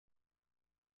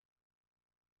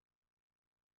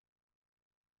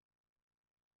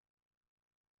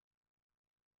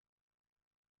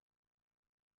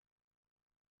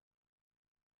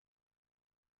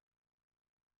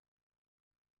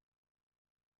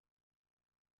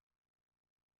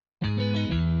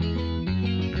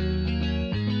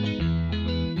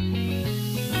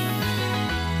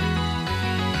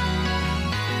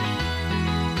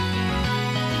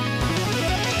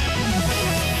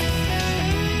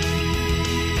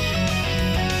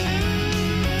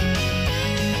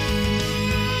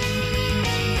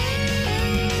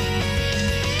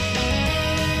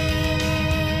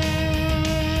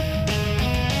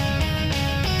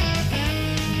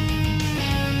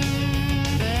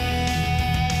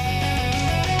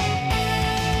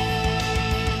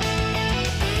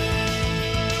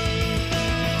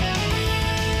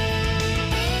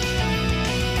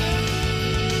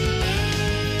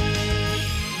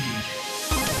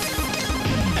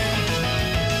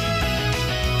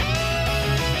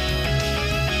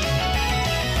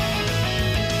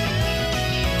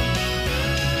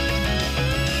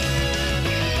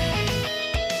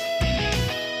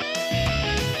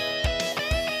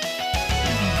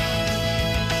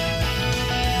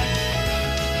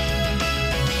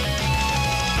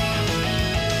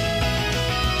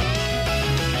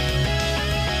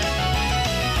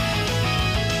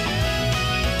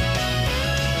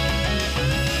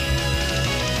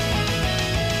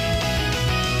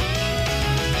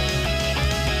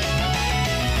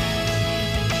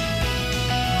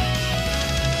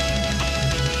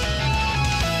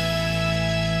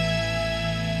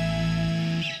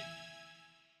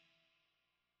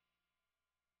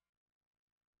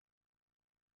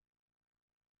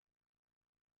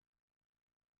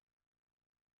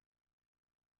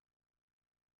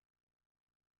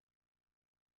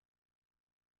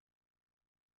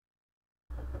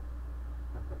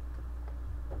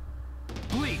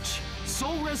Bleach,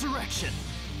 Soul Resurrection.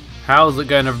 How's it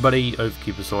going, everybody?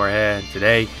 Hollowfication here.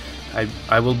 Today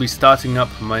I will be starting up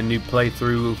my new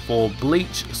playthrough for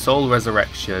Bleach, Soul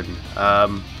Resurrection.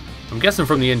 I'm guessing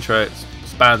from the intro it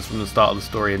spans from the start of the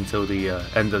story until the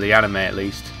end of the anime at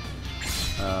least.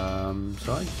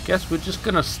 So I guess we're just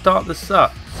going to start this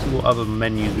up, see what other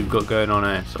menus we've got going on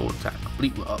here. Soul attack,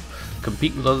 complete up,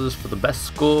 compete with others for the best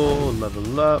score,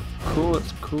 level up, cool,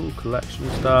 that's cool, collection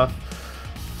stuff.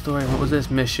 Story, what was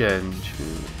this mission?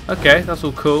 Okay, that's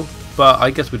all cool, but I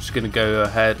guess we're just going to go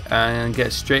ahead and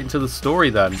get straight into the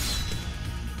story then.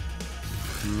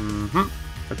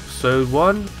 Episode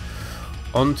 1,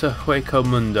 on to Hueco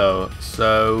Mundo.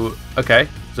 So, okay,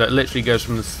 so it literally goes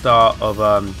from the start of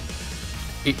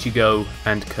Ichigo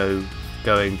and Co.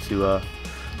 going to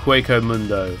Hueco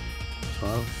Mundo. So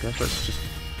I guess let's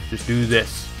just do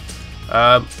this.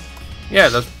 Yeah,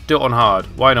 let's do it on hard.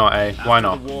 Why not, eh? Why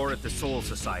not? After the war at the Soul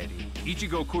Society,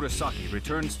 Ichigo Kurosaki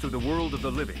returns to the world of the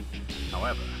living.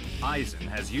 However, Aizen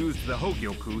has used the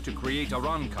Hogyoku to create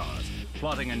Arancars,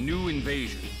 plotting a new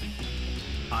invasion.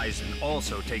 Aizen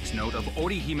also takes note of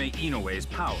Orihime Inoue's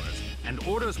powers and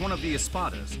orders one of the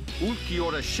Espadas,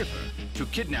 Ulquiorra Schiffer, to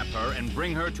kidnap her and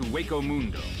bring her to Hueco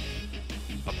Mundo.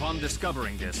 Upon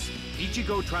discovering this,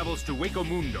 Ichigo travels to Hueco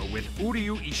Mundo with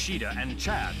Uryu Ishida and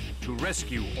Chad to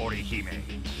rescue Orihime.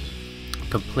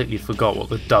 Completely forgot what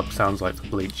the dub sounds like for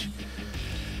Bleach.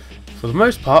 For the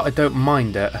most part, I don't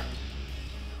mind it.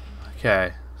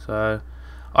 Okay, so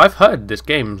I've heard this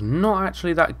game's not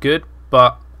actually that good,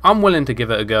 but I'm willing to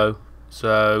give it a go.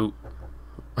 So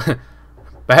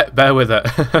bear with it.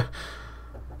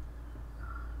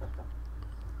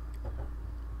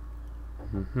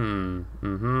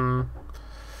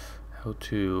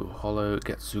 L2 Hollow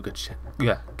Getsuga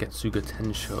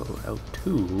Tensho L2.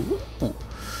 Ooh.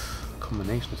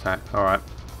 Combination attack. Alright.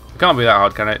 It can't be that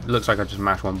hard, can it? It looks like I just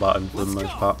mashed one button for the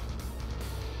most part.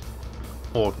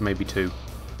 Or maybe two.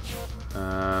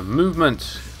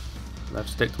 Movement. Left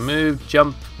stick to move.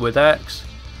 Jump with X.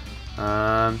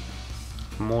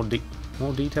 More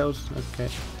details. Okay.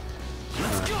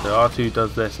 So R2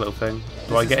 does this little thing.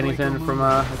 Do I get anything from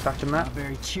attacking that?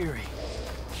 Very cheery.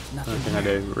 I don't think I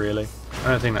do, really. I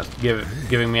don't think that's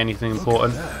giving me anything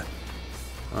important.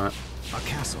 Alright. Our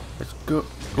castle. Let's go.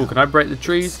 Cool, can I break the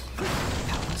trees?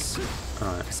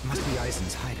 Alright. This must be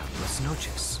Aizen's hideout, Los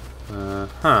Noches.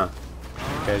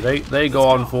 Okay, they go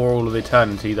on for all of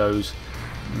eternity, those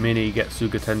mini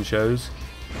Getsuga Tenshos.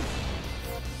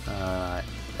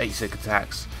 Basic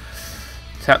attacks.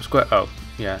 Tap square. Oh,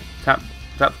 yeah. Tap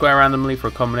square randomly for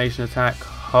a combination attack.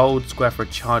 Hold square for a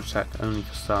charge attack, only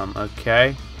for some.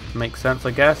 Okay, makes sense,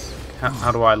 I guess.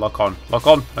 How do I lock on? Lock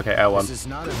on. Okay, L1. This is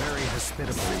not a very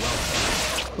hospitable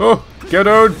welcome. Oh, get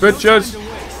out, bitches!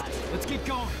 Let's get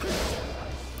going.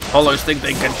 Hollows think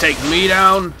they can take me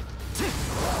down.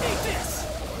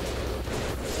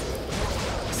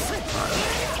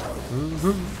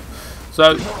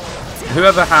 So,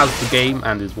 whoever has the game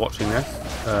and is watching this,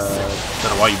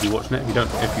 don't know why you'd be watching it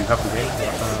if you have the game.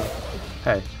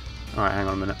 Hey, all right, hang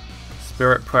on a minute.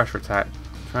 Spirit pressure attack,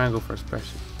 triangle for a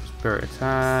special spirit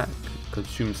attack,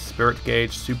 consumes spirit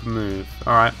gauge, super move.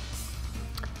 All right,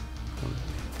 okay,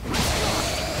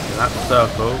 that's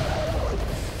circle.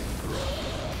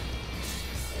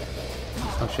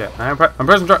 Oh shit, I'm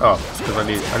pressing try. Oh, because I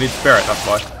need spirit. That's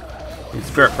why. I need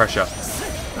spirit pressure.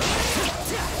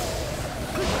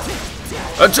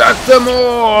 Attack them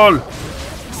all!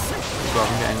 God,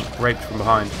 I'm getting raped from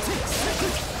behind.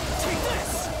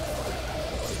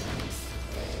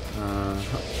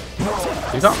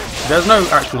 There's no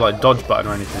actual like dodge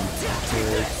button or anything.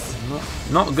 It's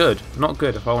not good. Not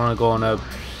good if I want to go on a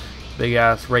big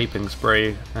ass raping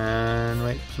spree and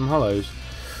rape some hollows.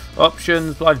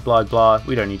 Options, blah blah blah.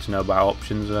 We don't need to know about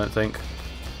options, I don't think.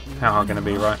 How hard can it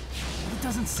be, right? It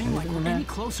doesn't seem like we're any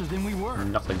closer than we were.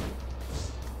 Nothing.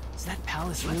 Is that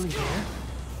palace really there?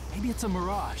 Maybe it's a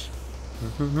mirage.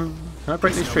 Can I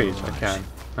break these trees? I can.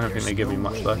 I don't think they give me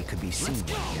much though. Could be seen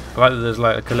here. I like that there's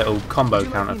like a little combo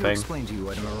counter thing.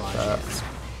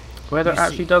 Whether it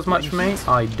actually does much for me,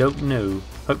 I don't know.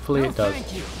 Hopefully it does.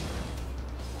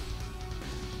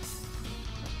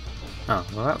 Oh,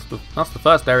 well that's the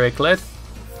first area cleared.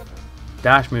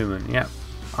 Dash movement, yep.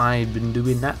 I've been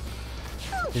doing that.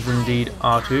 Is indeed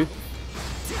R2.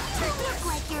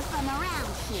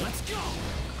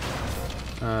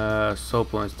 Soul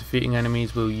points. Defeating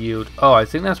enemies will yield. Oh, I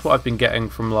think that's what I've been getting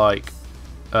from like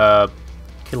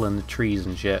killing the trees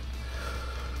and shit.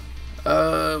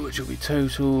 Which will be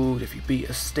totaled if you beat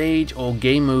a stage or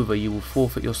game over. You will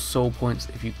forfeit your soul points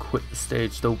if you quit the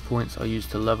stage. Soul points are used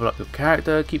to level up your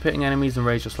character. Keep hitting enemies and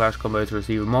raise your slash combo to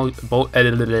receive I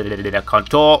can't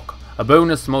talk. A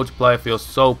bonus multiplier for your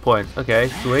soul points. Okay,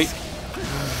 sweet.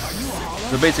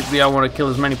 So basically I want to kill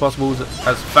as many possibles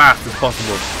as fast as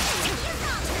possible.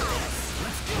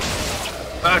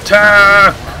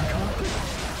 Attack!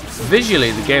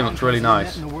 Visually the game looks really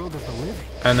nice.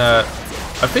 And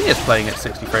I think it's playing at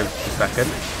 60 frames per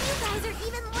second.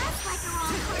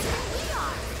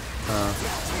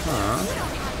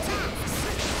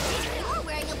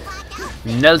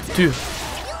 Neltu.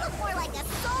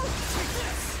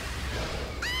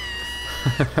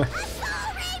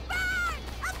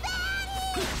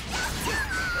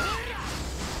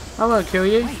 I won't kill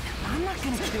you.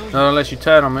 Not unless you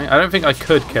turn on me. I don't think I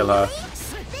could kill her.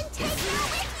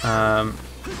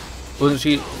 Was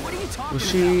she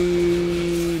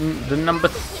the number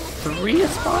 3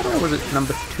 Espada or was it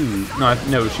number 2?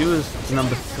 No, she was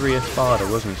number 3 Espada,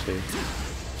 wasn't she?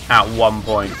 At one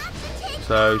point.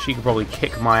 So she could probably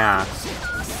kick my ass.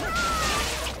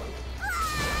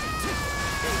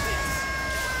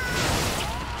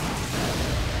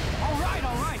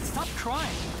 Alright, stop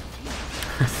crying.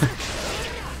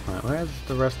 Right, where's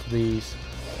the rest of these?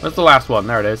 Where's the last one?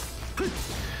 There it is.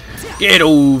 Get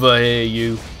over here,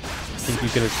 you. Think you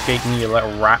can escape me, you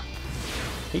little rat.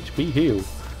 HP heal.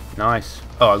 Nice.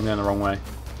 Oh, I'm going the wrong way.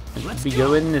 I should be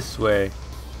going this way.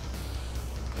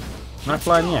 Can I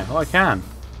fly in here? Oh, I can.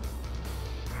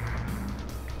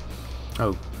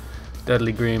 Oh.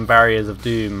 Deadly green barriers of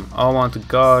doom. Oh, I want to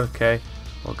guard. Okay.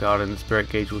 Well, guard and the spirit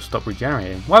gauge will stop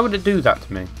regenerating. Why would it do that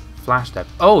to me? Flash step.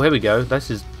 Oh, here we go.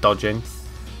 This is dodging.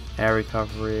 Air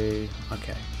recovery.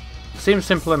 Okay. Seems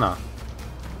simple enough.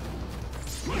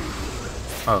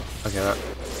 Oh, okay.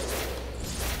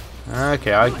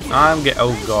 Okay, I'm get.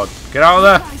 Oh god, get out of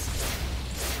there!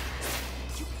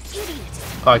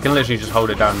 Oh, I can literally just hold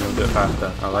it down and it'll do it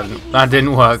faster. Oh, that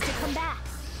didn't work.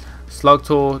 Slug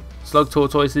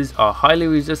tortoises are highly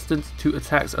resistant to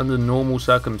attacks under normal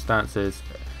circumstances.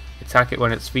 Attack it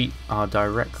when its feet are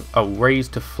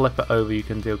raised to flip it over. You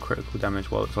can deal critical damage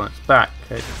while it's on its back.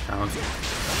 Okay, down.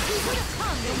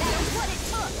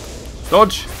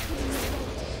 Dodge.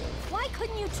 Why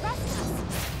couldn't you trust us?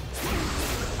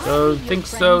 Don't think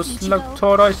so, slug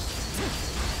tortoise.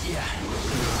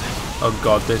 Oh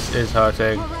god, this is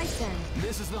hurting. All right then.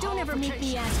 Don't ever make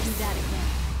me ask you that again.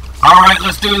 Alright,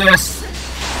 let's do this.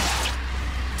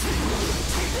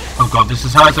 Oh god, this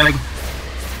is hurting.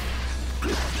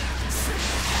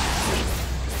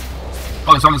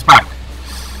 Oh, it's on its back.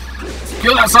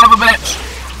 Kill that son of a bitch!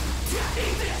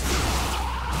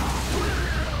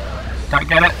 Can't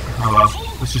get it? Oh well,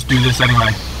 let's just do this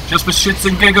anyway. Just for shits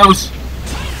and giggles.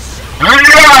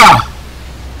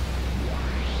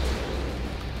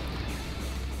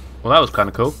 Well, that was kind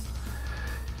of cool.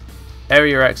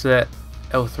 Area exit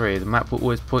L3. The map will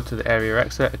always point to the area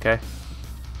exit. Okay.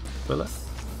 Will it?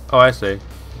 Oh, I see.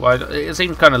 Well, it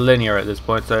seems kind of linear at this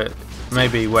point, so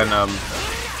maybe when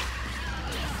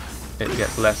it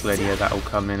gets less linear, that will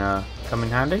come in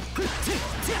handy.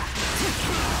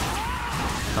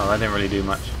 Oh, that didn't really do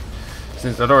much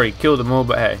since I'd already killed them all.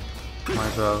 But hey,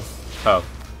 might as well. Oh,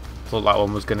 thought that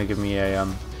one was going to give me a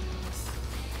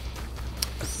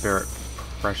spirit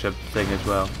pressure thing as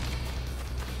well.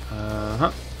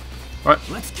 Right,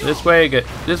 this way it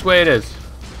is.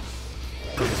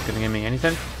 Is this going to give me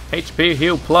anything? HP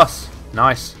heal plus.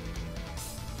 Nice.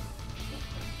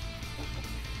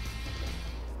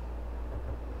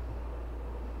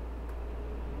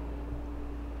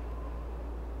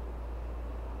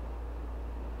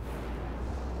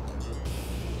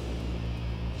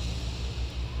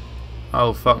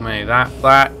 Oh fuck me,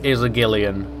 that is a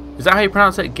Gillian. Is that how you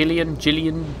pronounce it? Gillian?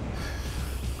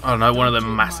 I don't know, one of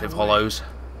them massive hollows.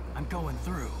 I'm going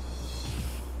through.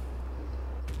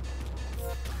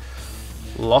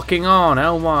 Locking on,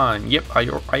 L1. Yep, I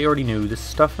already knew this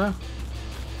stuff now.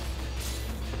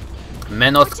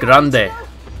 Menos grande.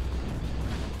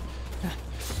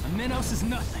 A Minos is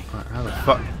nothing. Right, how the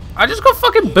fuck? I just got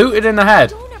fucking booted in the head.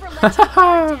 Don't ever let your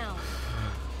guard down.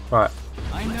 Right.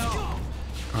 I know.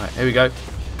 Alright, here we go.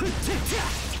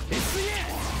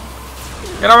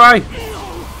 Get away!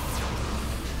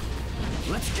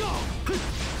 Let's go.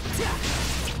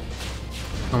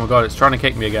 Oh my god, it's trying to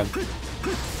kick me again.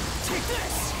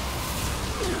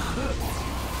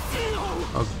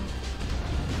 Oh.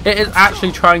 It is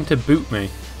actually trying to boot me.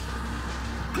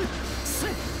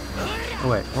 Oh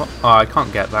wait, what? Oh, I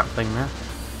can't get that thing there.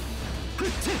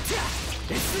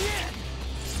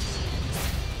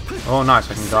 Oh nice,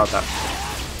 I can guard that.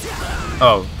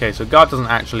 Oh, okay, so guard doesn't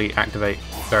actually activate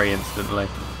very instantly.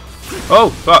 Oh,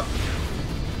 fuck!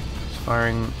 It's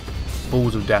firing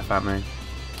balls of death at me.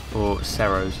 Or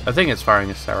Ceros. I think it's firing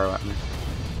a Cero at me.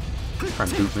 Trying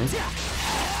to boot me.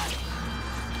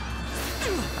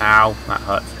 Ow, that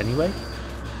hurts anyway.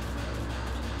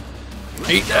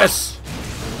 Eat this!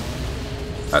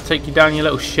 That'll take you down, you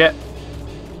little shit.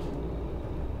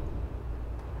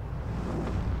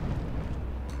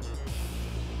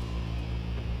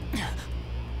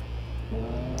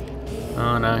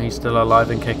 Oh no, he's still alive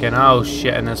and kicking. Oh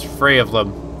shit, and there's 3 of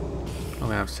them. I'm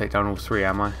gonna have to take down all 3,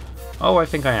 am I? Oh, I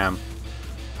think I am.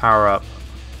 Power up.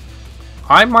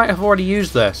 I might have already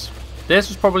used this. This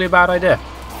was probably a bad idea.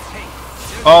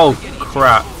 Oh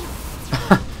crap.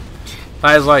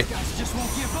 That is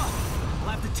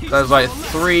like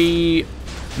 3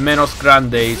 Menos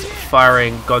Grandes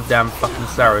firing goddamn fucking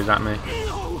Ceros at me.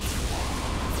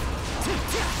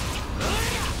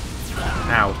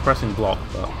 Ow, I was pressing block,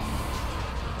 but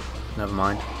never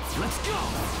mind.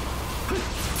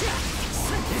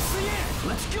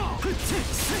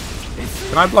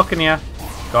 Can I block in here?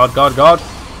 God, God, God.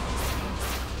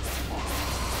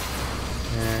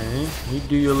 Okay, you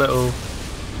do your little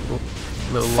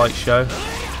light show.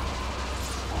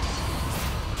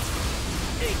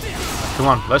 Come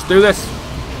on, let's do this.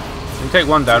 We can take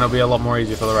one down, it'll be a lot more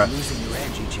easier for the rest.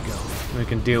 We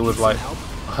can deal with like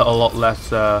a lot less.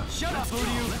 Shut up,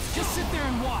 just sit there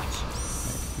and watch.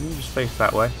 You just face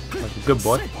that way, like a good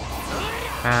boy.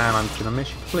 And I'm gonna miss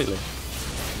you completely.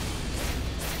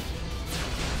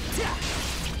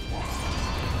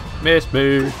 Miss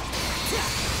me.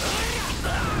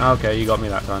 Okay, you got me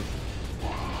that time.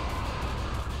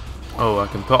 Oh, I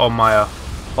can put on my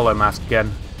hollow mask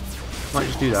again. Might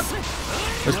just do that.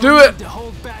 Let's do it!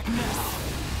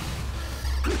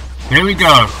 Here we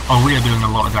go. Oh, we are doing a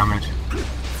lot of damage.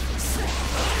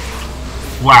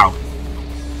 Wow.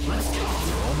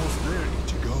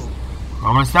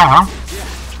 Almost there, huh?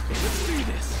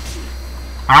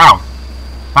 Ow!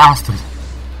 Bastard!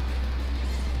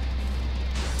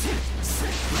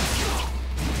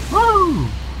 Woo!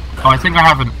 Oh, I think I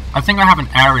have an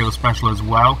aerial special as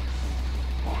well.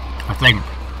 I think.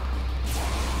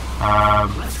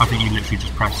 I think you literally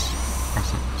just press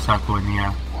a circle in the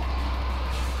air.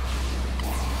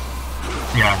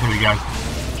 Yeah, here we go.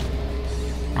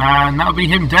 And that'll be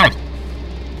him dead.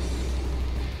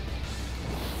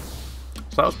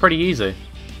 So that was pretty easy.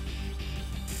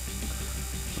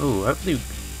 Ooh, hopefully...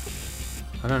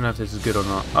 I don't know if this is good or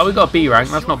not. Oh, we got a B rank,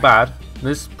 that's not bad.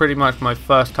 This is pretty much my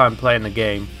first time playing the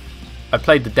game. I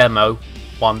played the demo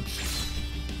once,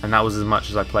 and that was as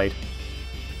much as I played.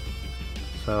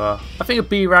 So, I think a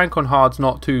B rank on hard's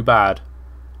not too bad.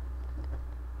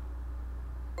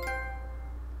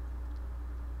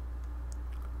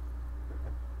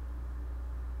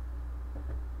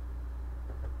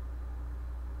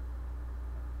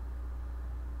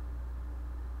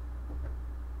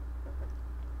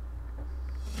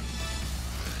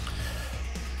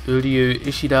 Uryu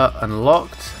Ishida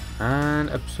unlocked, and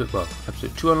episode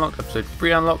 2 unlocked, episode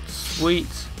 3 unlocked,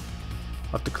 sweet.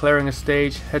 After clearing a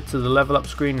stage, head to the level up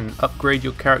screen and upgrade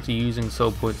your character using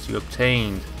soul points you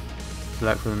obtained.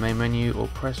 Select from the main menu or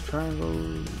press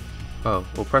triangle. Oh,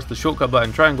 or press the shortcut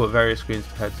button triangle at various screens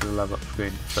to head to the level up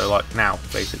screen. So like now,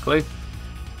 basically.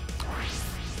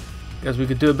 Guess we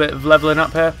could do a bit of leveling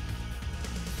up here.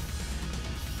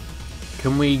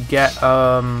 Can we get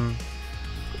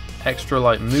extra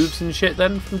like moves and shit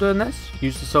then from doing this?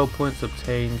 Use the soul points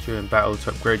obtained during battle to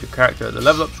upgrade your character at the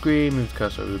level up screen. Move the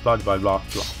cursor over blah blah blah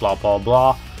blah blah blah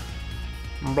blah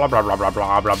blah blah blah blah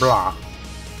blah blah blah.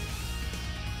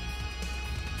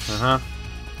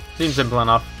 Seems simple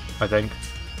enough, I think.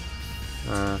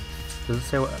 Does it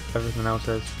say what everything else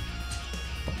is?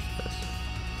 What's this?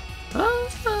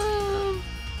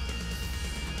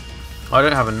 I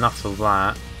don't have enough of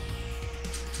that.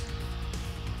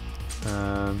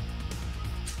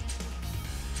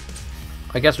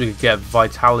 I guess we could get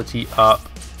vitality up,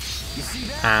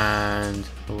 and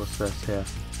what's this here?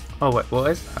 Oh wait,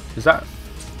 what is that? Is that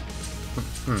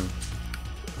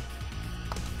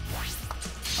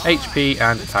HP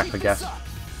and attack, I guess.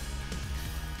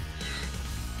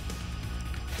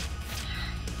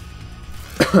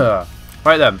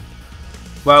 Right then.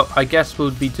 Well, I guess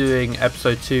we'll be doing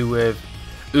episode 2 with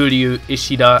Uryu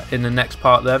Ishida in the next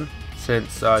part then,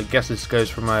 since I guess this goes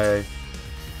from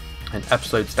an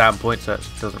episode standpoint, so it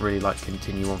doesn't really like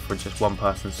continue on for just one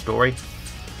person's story.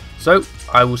 So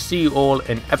I will see you all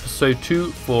in episode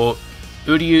 2 for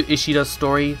Uryu Ishida's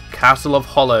story, Castle of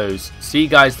Hollows. See you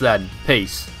guys then.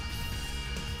 Peace.